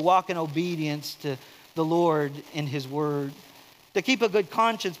is to walk in obedience to the Lord in his word. To keep a good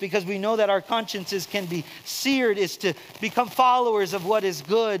conscience, because we know that our consciences can be seared, is to become followers of what is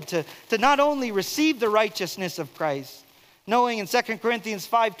good, to not only receive the righteousness of Christ, knowing in 2 Corinthians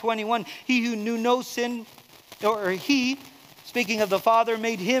 5:21, he who knew no sin, or he, speaking of the Father,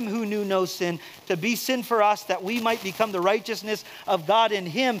 made him who knew no sin to be sin for us, that we might become the righteousness of God in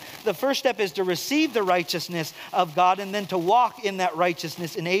him. The first step is to receive the righteousness of God and then to walk in that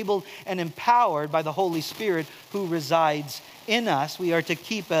righteousness, enabled and empowered by the Holy Spirit who resides in us. We are to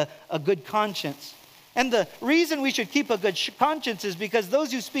keep a good conscience. And the reason we should keep a good conscience is because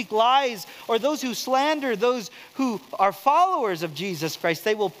those who speak lies or those who slander those who are followers of Jesus Christ,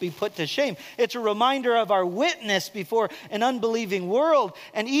 they will be put to shame. It's a reminder of our witness before an unbelieving world.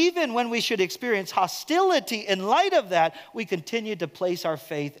 And even when we should experience hostility in light of that, we continue to place our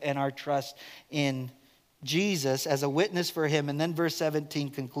faith and our trust in Jesus as a witness for him. And then verse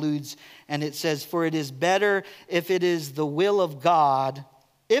 17 concludes, and it says, for it is better if it is the will of God,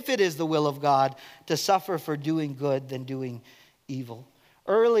 to suffer for doing good than doing evil.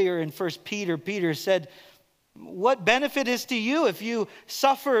 Earlier in 1 Peter, Peter said, what benefit is to you if you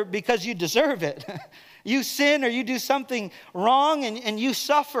suffer because you deserve it? You sin or you do something wrong and you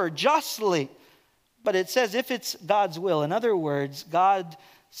suffer justly. But it says if it's God's will. In other words, God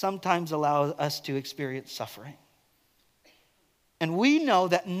sometimes allows us to experience suffering. And we know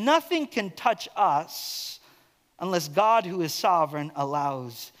that nothing can touch us unless God, who is sovereign,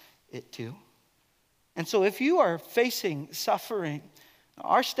 allows it to. And so if you are facing suffering,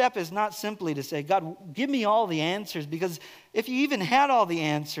 our step is not simply to say, God, give me all the answers, because if you even had all the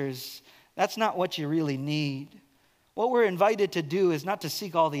answers, that's not what you really need. What we're invited to do is not to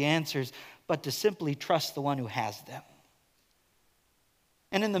seek all the answers, but to simply trust the one who has them.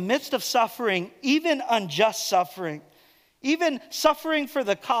 And in the midst of suffering, even unjust suffering, even suffering for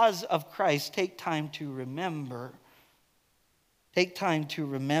the cause of Christ, take time to remember. Take time to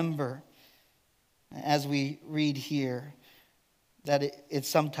remember, as we read here, that it's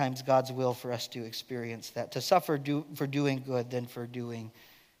sometimes God's will for us to experience that, to suffer for doing good than for doing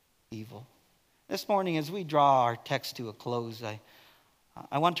evil. This morning, as we draw our text to a close,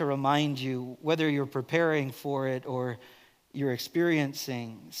 I want to remind you, whether you're preparing for it or you're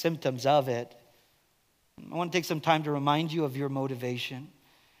experiencing symptoms of it, I want to take some time to remind you of your motivation.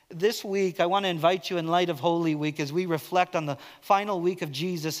 This week, I want to invite you in light of Holy Week as we reflect on the final week of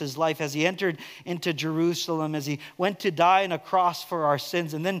Jesus' life, as he entered into Jerusalem, as he went to die on a cross for our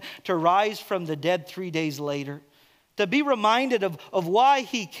sins, and then to rise from the dead 3 days later. To be reminded of why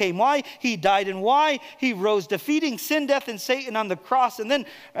he came, why he died, and why he rose, defeating sin, death, and Satan on the cross, and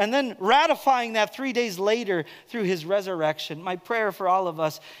then ratifying that 3 days later through his resurrection. My prayer for all of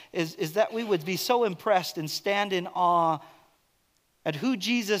us is that we would be so impressed and stand in awe at who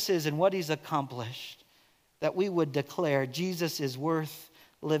Jesus is and what he's accomplished, that we would declare Jesus is worth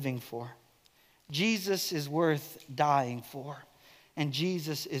living for. Jesus is worth dying for. And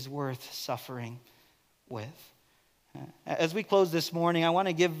Jesus is worth suffering with. As we close this morning, I want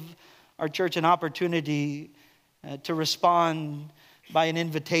to give our church an opportunity to respond by an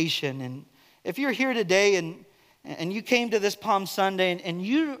invitation. And if you're here today and you came to this Palm Sunday and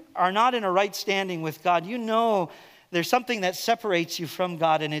you are not in a right standing with God, you know there's something that separates you from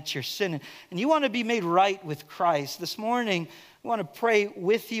God, and it's your sin. And you want to be made right with Christ. This morning, we want to pray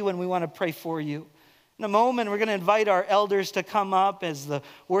with you and we want to pray for you. In a moment, we're going to invite our elders to come up as the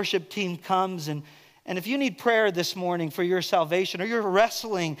worship team comes. And if you need prayer this morning for your salvation, or you're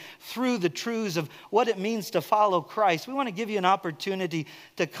wrestling through the truths of what it means to follow Christ, we want to give you an opportunity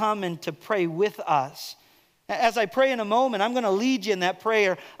to come and to pray with us. As I pray in a moment, I'm going to lead you in that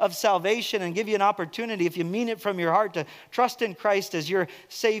prayer of salvation and give you an opportunity, if you mean it from your heart, to trust in Christ as your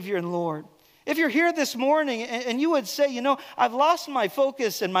Savior and Lord. If you're here this morning and you would say, I've lost my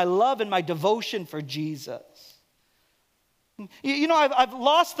focus and my love and my devotion for Jesus. I've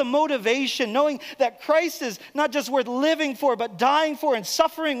lost the motivation knowing that Christ is not just worth living for, but dying for and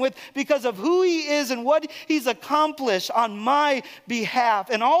suffering with because of who he is and what he's accomplished on my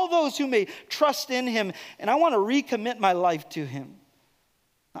behalf. And all those who may trust in him. And I want to recommit my life to him.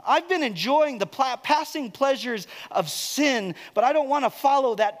 I've been enjoying the passing pleasures of sin, but I don't want to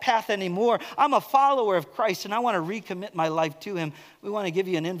follow that path anymore. I'm a follower of Christ, and I want to recommit my life to him. We want to give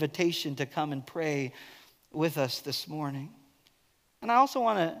you an invitation to come and pray with us this morning. And I also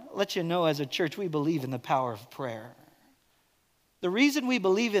want to let you know, as a church, we believe in the power of prayer. The reason we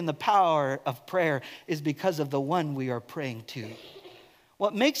believe in the power of prayer is because of the one we are praying to.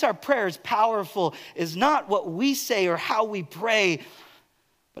 What makes our prayers powerful is not what we say or how we pray,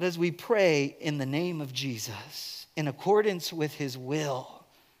 but as we pray in the name of Jesus, in accordance with his will,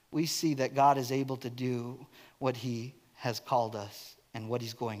 we see that God is able to do what he has called us and what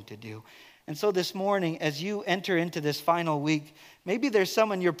he's going to do. And so this morning, as you enter into this final week, maybe there's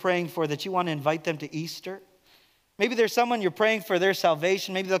someone you're praying for that you want to invite them to Easter. Maybe there's someone you're praying for their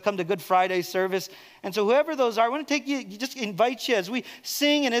salvation. Maybe they'll come to Good Friday service. And so whoever those are, I want to just invite you as we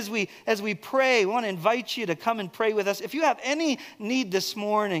sing and as we pray, we want to invite you to come and pray with us. If you have any need this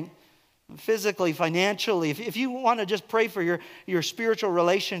morning, physically, financially, if you want to just pray for your spiritual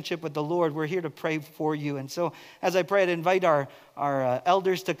relationship with the Lord, we're here to pray for you. And so as I pray, I'd invite our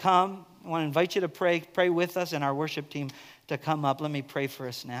elders to come. I want to invite you to pray with us, and our worship team to come up. Let me pray for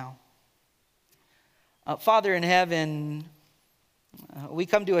us now. Father in heaven, we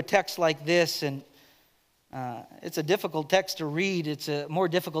come to a text like this, and it's a difficult text to read. It's a more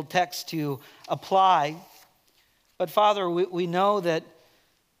difficult text to apply. But Father, we know that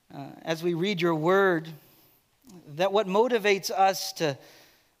as we read your word, that what motivates us to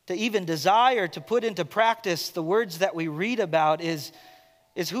even desire to put into practice the words that we read about is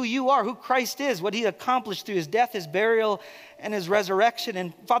who you are, who Christ is, what he accomplished through his death, his burial, and his resurrection.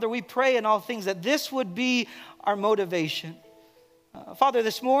 And Father, we pray in all things that this would be our motivation. Father,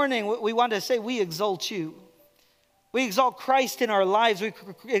 this morning we want to say we exalt you. We exalt Christ in our lives. We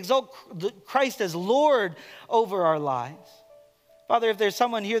exalt Christ as Lord over our lives. Father, if there's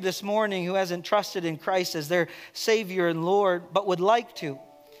someone here this morning who hasn't trusted in Christ as their Savior and Lord, but would like to,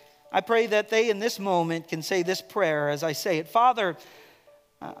 I pray that they in this moment can say this prayer as I say it. Father,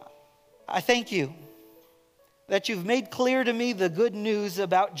 I thank you that you've made clear to me the good news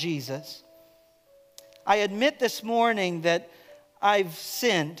about Jesus. I admit this morning that I've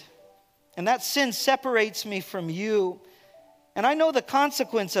sinned, and that sin separates me from you. And I know the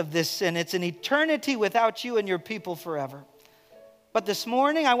consequence of this sin. It's an eternity without you and your people forever. But this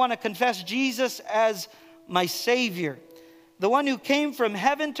morning I want to confess Jesus as my Savior, the one who came from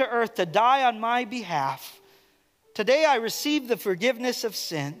heaven to earth to die on my behalf. Today I receive the forgiveness of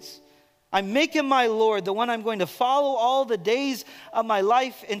sins. I make him my Lord, the one I'm going to follow all the days of my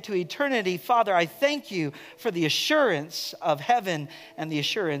life into eternity. Father, I thank you for the assurance of heaven and the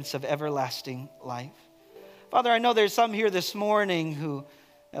assurance of everlasting life. Father, I know there's some here this morning who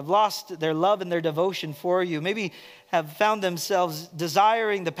have lost their love and their devotion for you, maybe have found themselves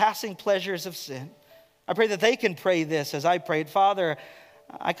desiring the passing pleasures of sin. I pray that they can pray this as I prayed. Father,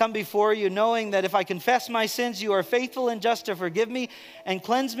 I come before you knowing that if I confess my sins, you are faithful and just to forgive me and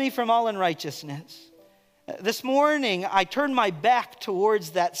cleanse me from all unrighteousness. This morning, I turn my back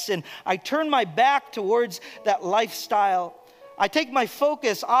towards that sin. I turn my back towards that lifestyle. I take my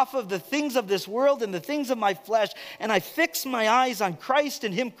focus off of the things of this world and the things of my flesh, and I fix my eyes on Christ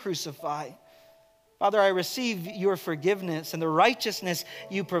and Him crucified. Father, I receive your forgiveness and the righteousness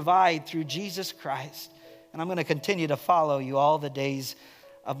you provide through Jesus Christ. And I'm going to continue to follow you all the days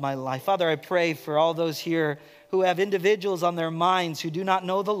of my life. Father, I pray for all those here who have individuals on their minds who do not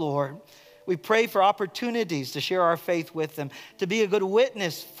know the Lord. We pray for opportunities to share our faith with them, to be a good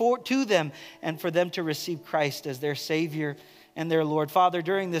witness to them, and for them to receive Christ as their Savior and their Lord. Father,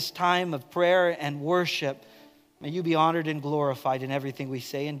 during this time of prayer and worship, may you be honored and glorified in everything we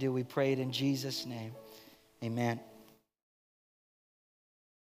say and do. We pray it in Jesus' name. Amen.